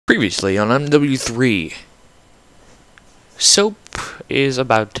Previously on MW3, Soap is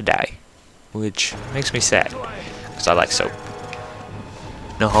about to die, which makes me sad, because I like Soap.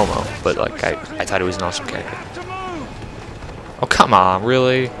 No homo, but like I thought he was an awesome character. Oh come on,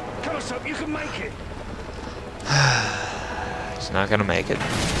 really? Come on, Soap, you can make it. He's not gonna make it.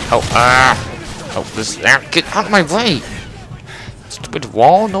 Oh, oh, this, get out of my way! Stupid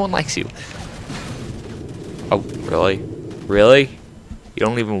wall, no one likes you. Oh, really? Really? You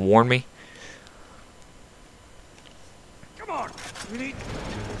don't even warn me? Come on, we need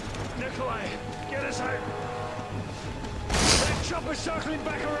Nikolai. Get us out. That chopper's circling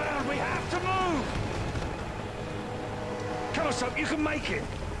back around. We have to move. Come on, Soap, you can make it.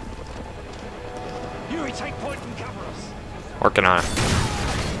 Yuri, take point and cover us. Working on it.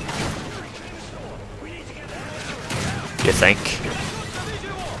 We need to get there. You think?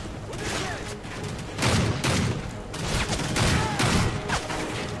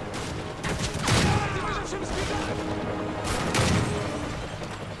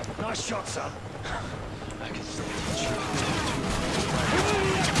 Nice shot, son.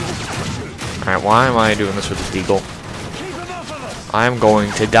 Alright, why am I doing this with the Deagle? Keep him off of us. I'm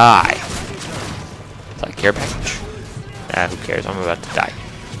going to die. It's like care package. Ah, who cares? I'm about to die.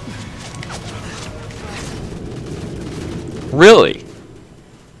 Really?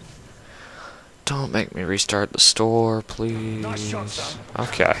 Don't make me restart the store, please. Nice shot, son.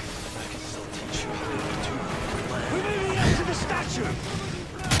 Okay. We're moving up to the statue.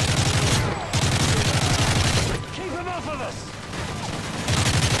 Keep him off of us.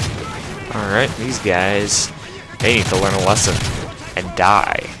 Alright, these guys, they need to learn a lesson and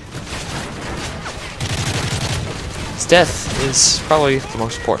die. His death is probably the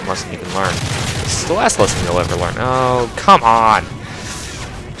most important lesson you can learn. It's the last lesson you'll ever learn. Oh, come on!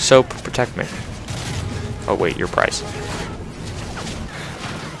 Soap, protect me. Oh wait, your prize.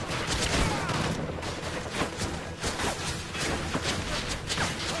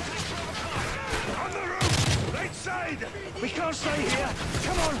 On the roof. Right side. We can't stay here.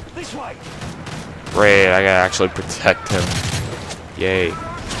 Come on, this way. Great, I gotta actually protect him. Yay.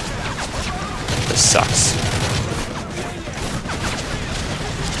 This sucks.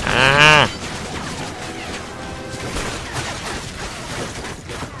 Ah!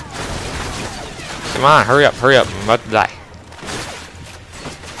 Come on, hurry up, hurry up. I'm about to die.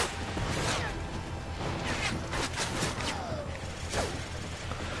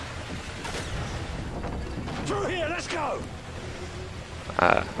 Through here, let's go.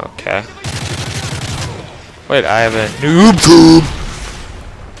 Okay. Wait, I have a noob tube!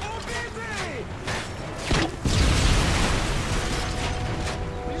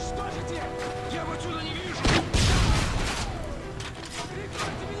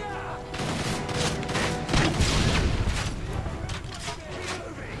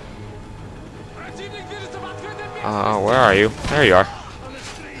 Where are you? There you are.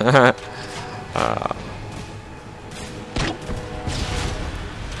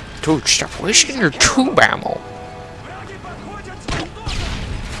 Dude, stop wasting your tube ammo.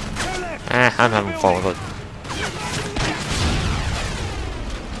 I'm having fun with it.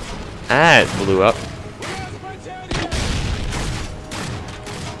 Ah, it blew up.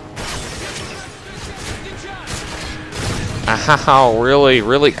 Ow, really,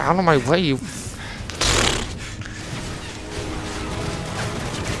 really? Out of my way, you...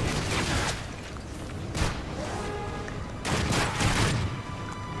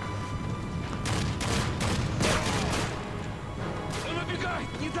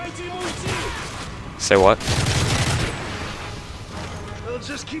 Say what? We'll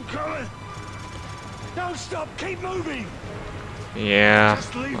just keep going. Don't stop, keep moving. Yeah,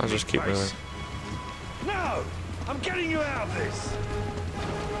 leave I'll this just keep place. moving. No, I'm getting you out of this.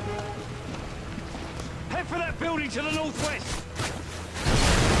 Head for that building to the northwest.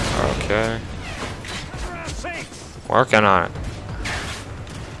 Okay. Around 6. Working on it.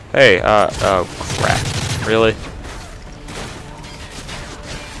 Hey, oh crap. Really?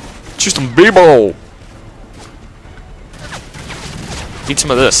 Shoot some b-ball! Eat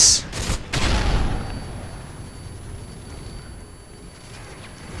some of this.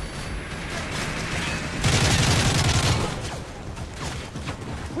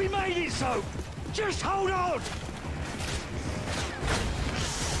 We made it, Soap. Just hold on.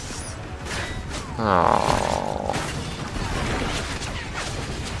 Oh.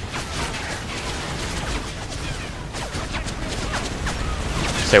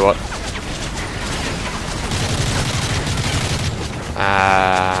 Say what?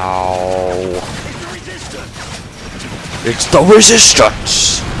 Ow. It's the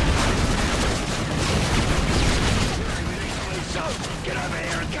resistance! Get over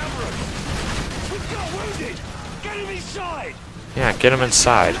here and cover We've got wounded! Get him inside! Yeah, get him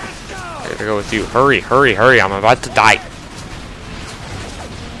inside. Let's go! I gotta go with you. Hurry, hurry, hurry. I'm about to die.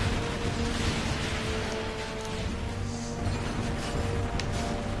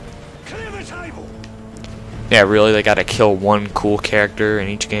 Clear the table! Yeah, really? They gotta kill one cool character in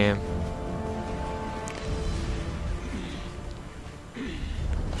each game?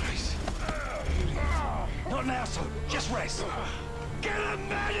 Not now, son. Just rest. Get a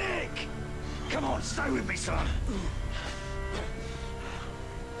medic! Come on, stay with me, son.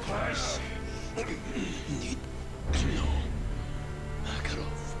 Place. Need to know.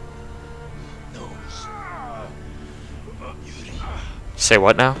 Makarov knows. Yuri. Say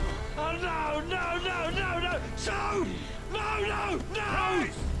what now? Oh, no, no, no, no, no! So! No, no, no!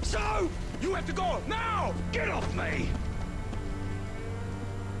 So! You have to go now! Get off me!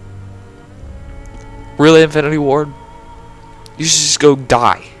 Really, Infinity Ward? You should just go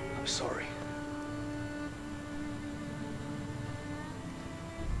die. I'm sorry.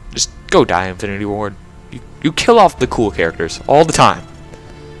 Just go die, Infinity Ward. You kill off the cool characters all the time.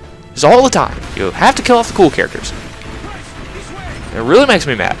 Just all the time. You have to kill off the cool characters. It really makes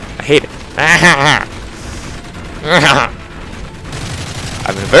me mad. I hate it.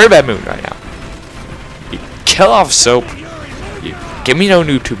 I'm in a very bad mood right now. You kill off Soap. You give me no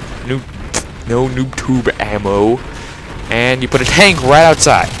noob tube ammo, and you put a tank right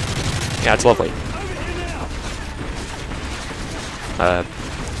outside. Yeah, it's lovely. Can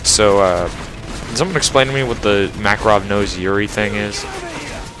someone explain to me what the Makarov knows Yuri thing is?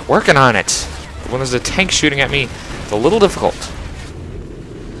 Working on it. When there's a tank shooting at me, it's a little difficult.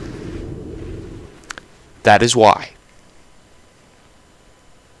 That is why.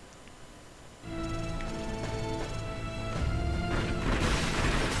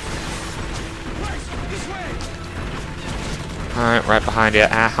 Alright, right behind you.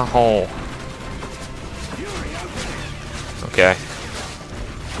 Ow. Okay.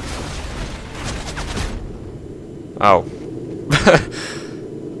 Oh.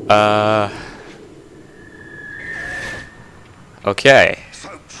 Okay.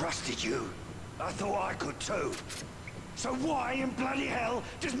 So trusted you. I thought I could too. So why in bloody hell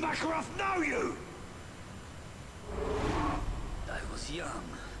does Makarov know you? I was young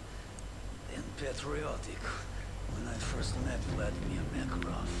and patriotic when I first met Vladimir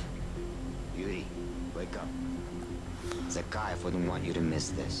Makarov. Yuri, wake up. Zakayev wouldn't want you to miss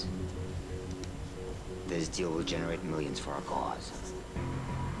this. This deal will generate millions for our cause.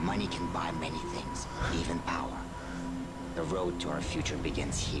 Money can buy many things, even power. The road to our future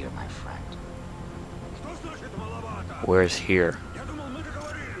begins here, my friend. Where's here?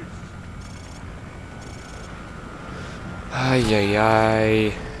 Ay,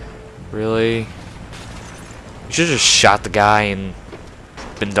 ay. Really? You should have just shot the guy and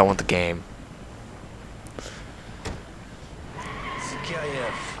been done with the game.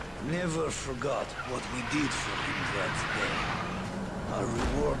 Zakayev never forgot what we did for him that day. Our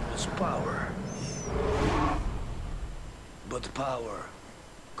reward was power. But power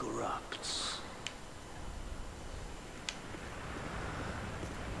corrupts.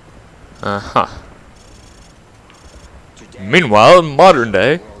 Uh-huh. Meanwhile, in modern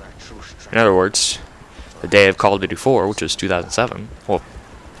day, in other words, the day of Call of Duty 4, which is 2007. Well,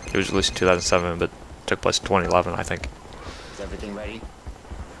 it was released in 2007, but took place in 2011, I think. Is everything ready?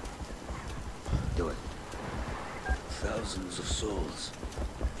 Do it. Thousands of souls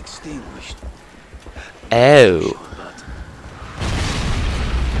extinguished. Oh.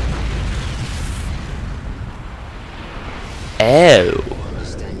 Oh.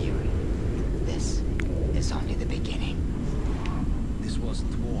 Understand, Yuri? This is only the beginning. This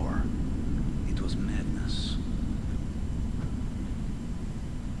wasn't war. It was madness.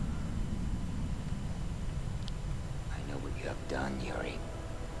 I know what you have done, Yuri.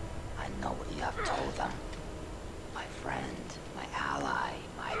 I know what you have told them. My friend, my ally,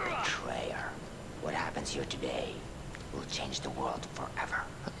 my betrayer. What happens here today will change the world forever.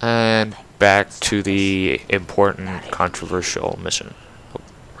 And back to the important, controversial mission. Oh,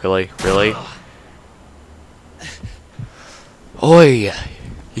 really? Really? Oi!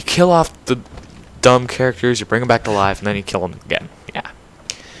 You kill off the dumb characters, you bring them back to life, and then you kill them again. Yeah.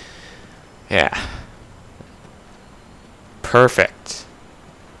 Yeah. Perfect.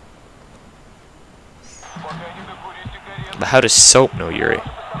 But how does Soap know Yuri?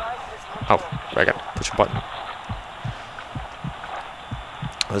 Oh, I gotta push a button.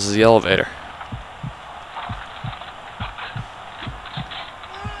 This is the elevator.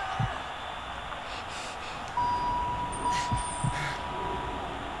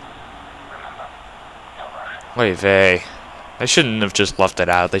 Oy vey. I shouldn't have just left it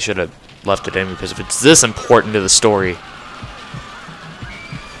out. They should have left it in, because if it's this important to the story.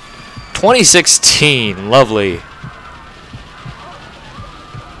 2016, lovely.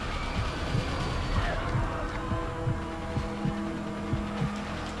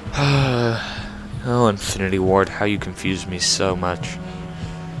 Oh, Infinity Ward, how you confused me so much.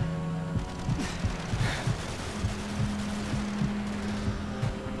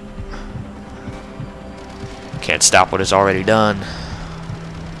 Can't stop what is already done.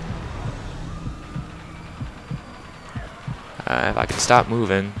 If I can stop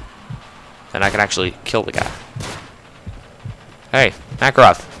moving, then I can actually kill the guy. Hey,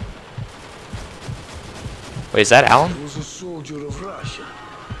 Makarov. Wait, is that Alan? He was a soldier of Russia,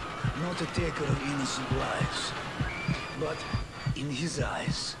 not a taker of innocent lives. But in his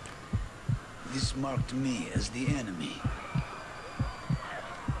eyes, this marked me as the enemy.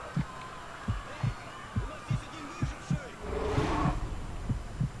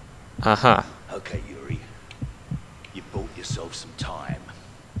 Uh-huh. Okay, Yuri. You bought yourself some time.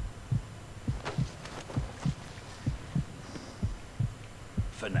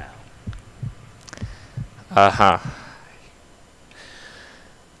 For now. Uh-huh.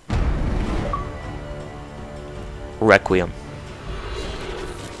 Requiem.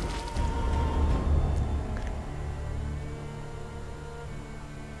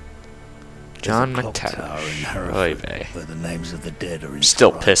 John McTavish. Oy vey. Where the names of the dead are Still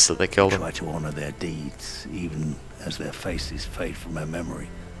inscribed. pissed that they killed him. Try to honor their deeds, even as their faces fade from our memory.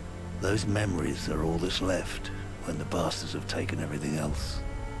 Those memories are all that's left when the bastards have taken everything else.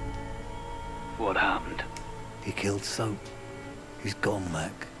 What happened? He killed Soap. He's gone,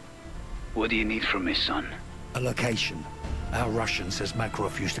 Mac. What do you need from me, son? A location. Our Russian says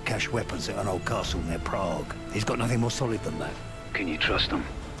Makarov used to cache weapons at an old castle near Prague. He's got nothing more solid than that. Can you trust him?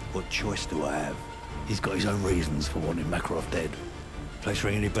 What choice do I have? He's got his own reasons for wanting Makarov dead. Place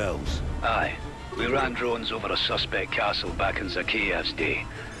ring any bells? Aye. We ran drones over a suspect castle back in Zakiyev's day,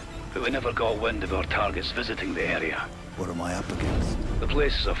 but we never got wind of our targets visiting the area. What am I up against? The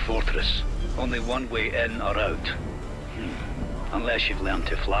place is a fortress. Only one way in or out. Unless you've learned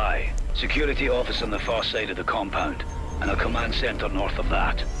to fly. Security office on the far side of the compound, and a command center north of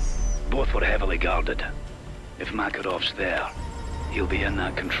that. Both were heavily guarded. If Makarov's there, he'll be in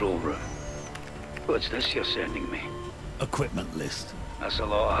that control room. What's this you're sending me? Equipment list. That's a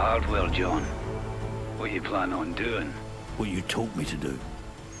lot of hardware, John. What you plan on doing? What you taught me to do.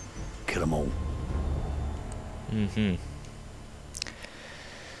 Kill them all. Mm-hmm.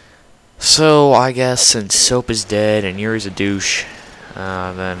 So, I guess since Soap is dead and Yuri's a douche,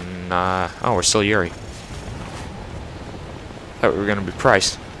 oh, we're still Yuri. Thought we were gonna be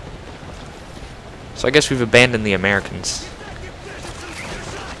Price. So I guess we've abandoned the Americans.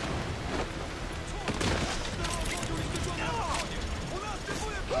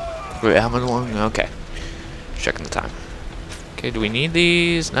 Wait, how much long? Okay. Checking the time. Okay, do we need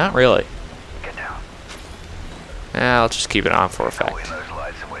these? Not really. Get down. Let's just keep it on for effect. Those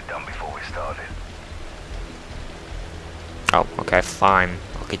lights and we're done before we started. Oh, okay, fine.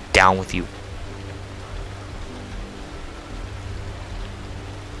 I'll get down with you.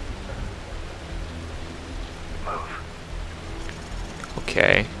 Move.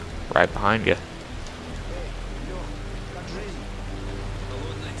 Okay, right behind you.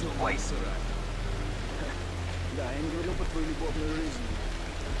 Wait.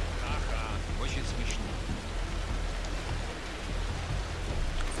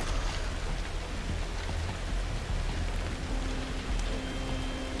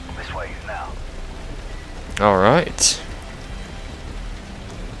 This way now. All right.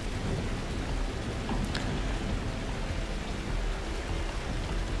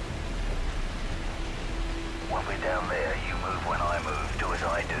 When we're down there, you move when I move. Do as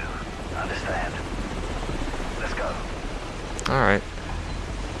I do. Understand? Let's go. All right.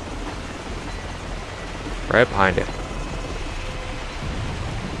 Right behind you.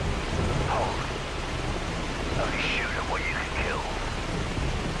 Hold. Only shoot at what you can kill.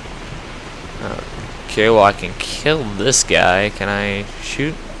 Okay, well I can kill this guy. Can I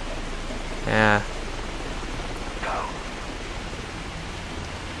shoot? Yeah. Go.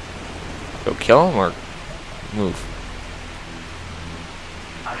 Go kill him or move?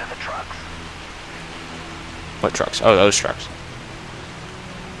 Under the trucks. What trucks? Oh, those trucks.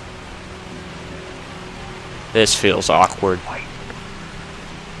 This feels awkward. Wait.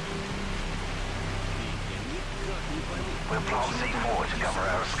 We'll plant C4 to cover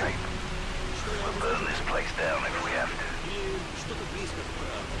our escape. We'll burn this place down if we have to.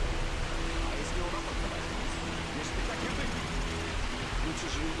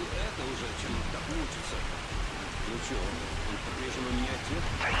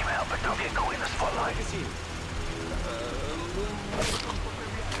 Take him out, but don't get caught in the spotlight.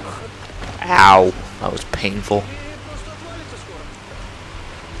 Ow. That was painful.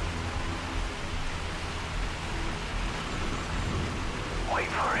 Wait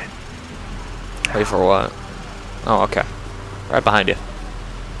for it. Wait for what? Oh, okay. Right behind you.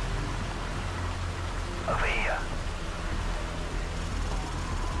 Over here.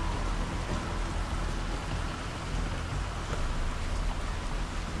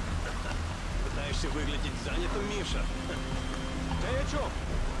 Пытаешься выглядеть занятым, Миша? Да и о чем?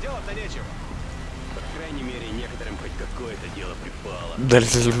 Делать-то нечего. По крайней мере, некоторым хоть какое-то дело припало.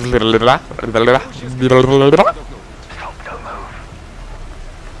 Stop, don't move.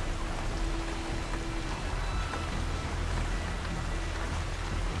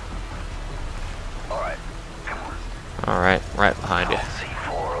 Alright, come on. Alright, right behind you.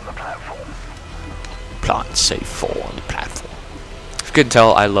 C4 on the platform. Plant C4 on the platform. If you couldn't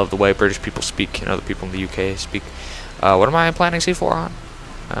tell, I love the way British people speak and other people in the UK speak. What am I planting C4 on?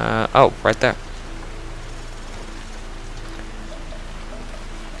 Oh, right there.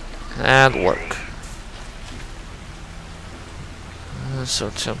 And work. So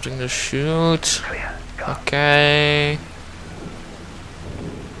attempting to shoot. Clear. Go. Okay.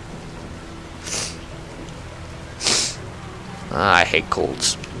 I hate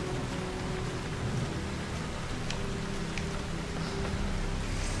colds.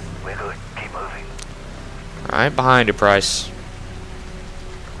 We're good. Keep moving. Right behind you, Price.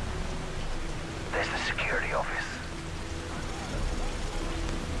 There's the security office.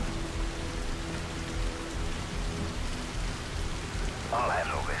 I'll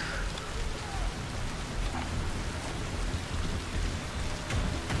handle this.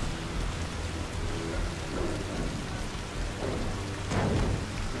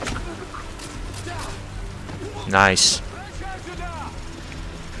 Nice.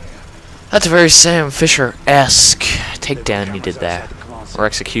 That's a very Sam Fisher-esque takedown you did there. Or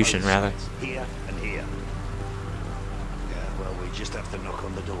execution, rather. Here and here. Yeah, well, we just have to knock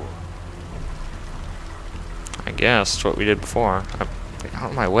on the door. I guess that's what we did before. Get out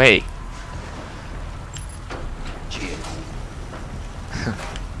of my way. Cheers.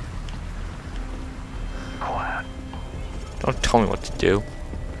 Quiet. Don't tell me what to do.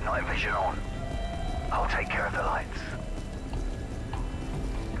 Night vision on. I'll take care of the lights.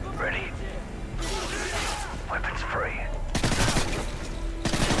 Ready? Weapons free.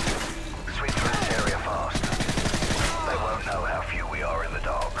 Sweep through this area fast. They won't know how few we are in the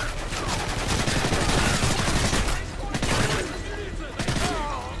dark.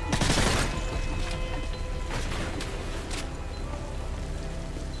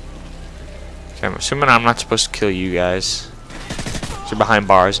 Okay, I'm assuming I'm not supposed to kill you guys. You're behind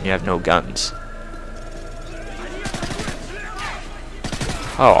bars and you have no guns.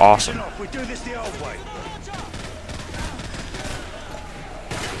 Oh, awesome. We do this the old way.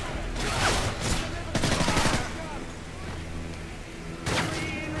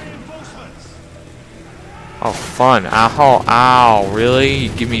 Oh, fun. Ow, ow, really? You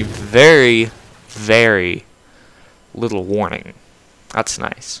give me very, very little warning. That's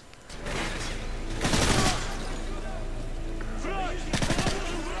nice.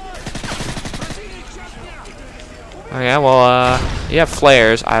 Oh yeah, well, you have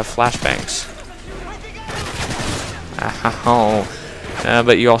flares, I have flashbangs. Oh,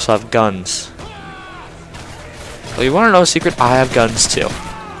 but you also have guns. Well, you want to know a secret? I have guns too.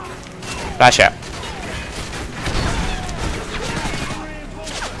 Flash out.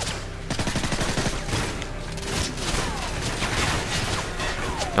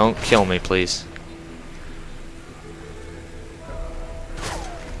 Don't kill me, please.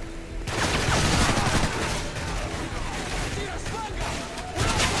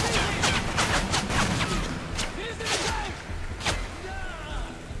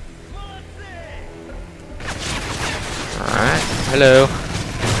 Hello.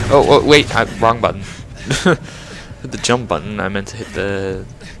 Oh, wait, wrong button. Hit the jump button. I meant to hit the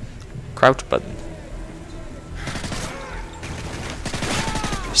crouch button.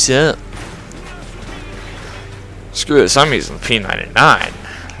 Shit. Screw this, I'm using the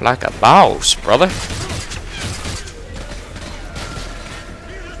P99. Like a boss, brother.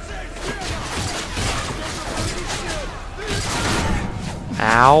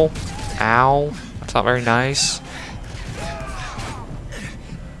 Ow. Ow. That's not very nice.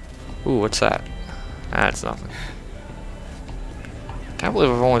 Ooh, what's that? That's nothing. Can't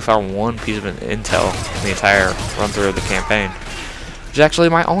believe I've only found one piece of intel in the entire run through of the campaign. Which is actually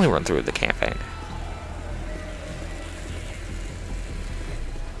my only run through of the campaign.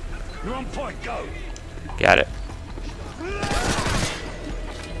 You're on point, go. Got it.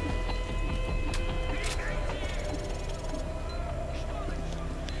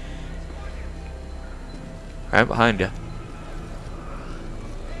 Right behind you.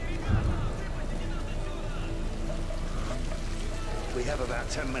 We have about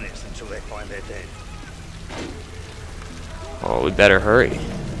 10 minutes until they find their dead. Oh, we better hurry.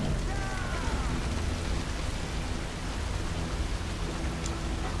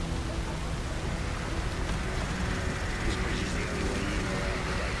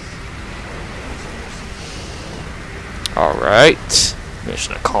 Alright.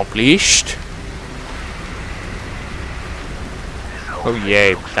 Mission accomplished. Oh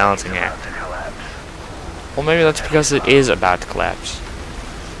yay, balancing act. Well, maybe that's because it is about to collapse.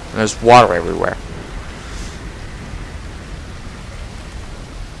 And there's water everywhere.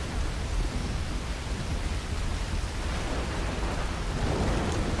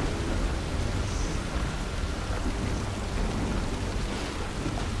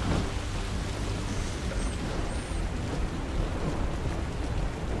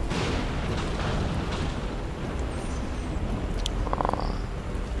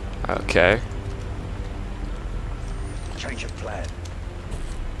 Okay. Change of plan.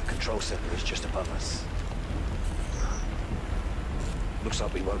 The control center is just above us. Looks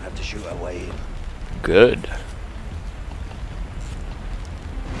like we won't have to shoot our way in. Good.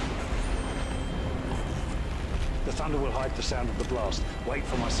 The thunder will hide the sound of the blast. Wait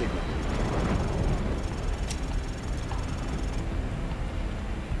for my signal.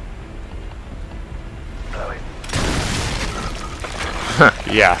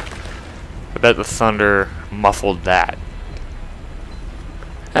 Yeah. I bet the thunder muffled that.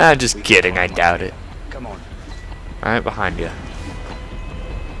 Ah, just kidding, I doubt it. Come on. Right behind you.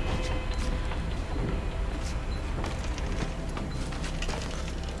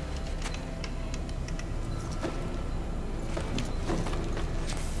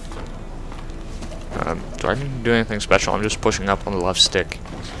 Do I need to do anything special? I'm just pushing up on the left stick.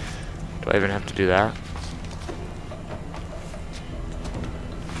 Do I even have to do that?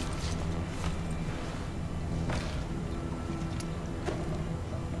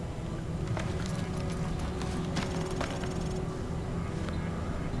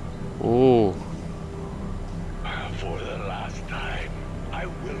 Ooh. For the last time, I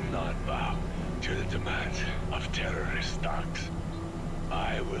will not bow to the demands of terrorist stocks.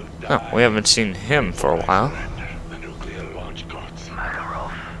 I will die. Oh, we haven't seen him for a while. The nuclear launch codes.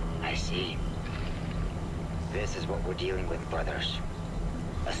 Makarov. I see. This is what we're dealing with, brothers.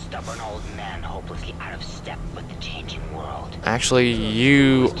 A stubborn old man hopelessly out of step with the changing world. Actually,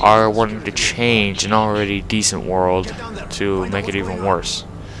 you are wanting to change an already decent world to make it even worse.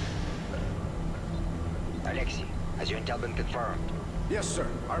 Alexei, has your intel been confirmed? Yes, sir.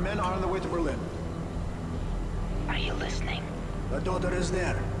 Our men are on the way to Berlin. Are you listening? The daughter is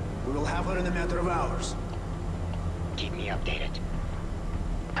there. We will have her in a matter of hours. Keep me updated.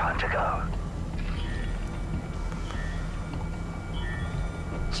 Time to go.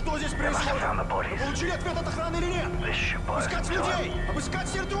 Что здесь происходит? Вы получили ответ от охраны или нет? Обыскать людей!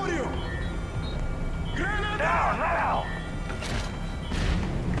 Обыскать территорию! Граната!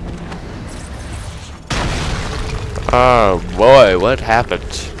 Oh boy, what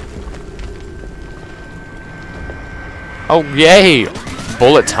happened? Oh yay!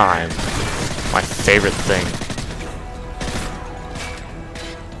 Bullet time. My favorite thing.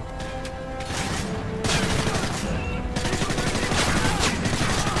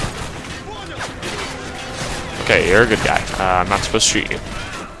 Okay, you're a good guy. I'm not supposed to shoot you.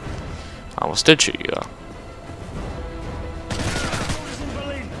 I almost did shoot you though. Orders in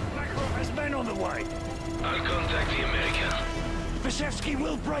Berlin. Makarov has men on the way. I'll contact the American. Vyshevsky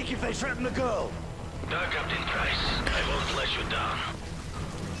will break if they threaten the girl. No, Captain Price. I won't let you down.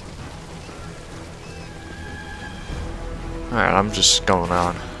 Alright, I'm just going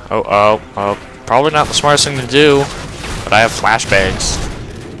on. Oh. Probably not the smartest thing to do, but I have flashbangs.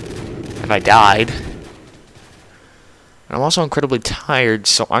 If I died. And I'm also incredibly tired,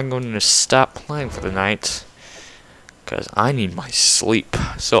 so I'm going to stop playing for the night. Because I need my sleep.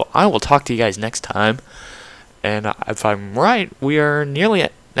 So I will talk to you guys next time. And if I'm right, we are nearly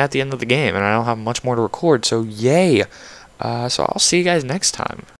at the end of the game. And I don't have much more to record, so yay. So I'll see you guys next time.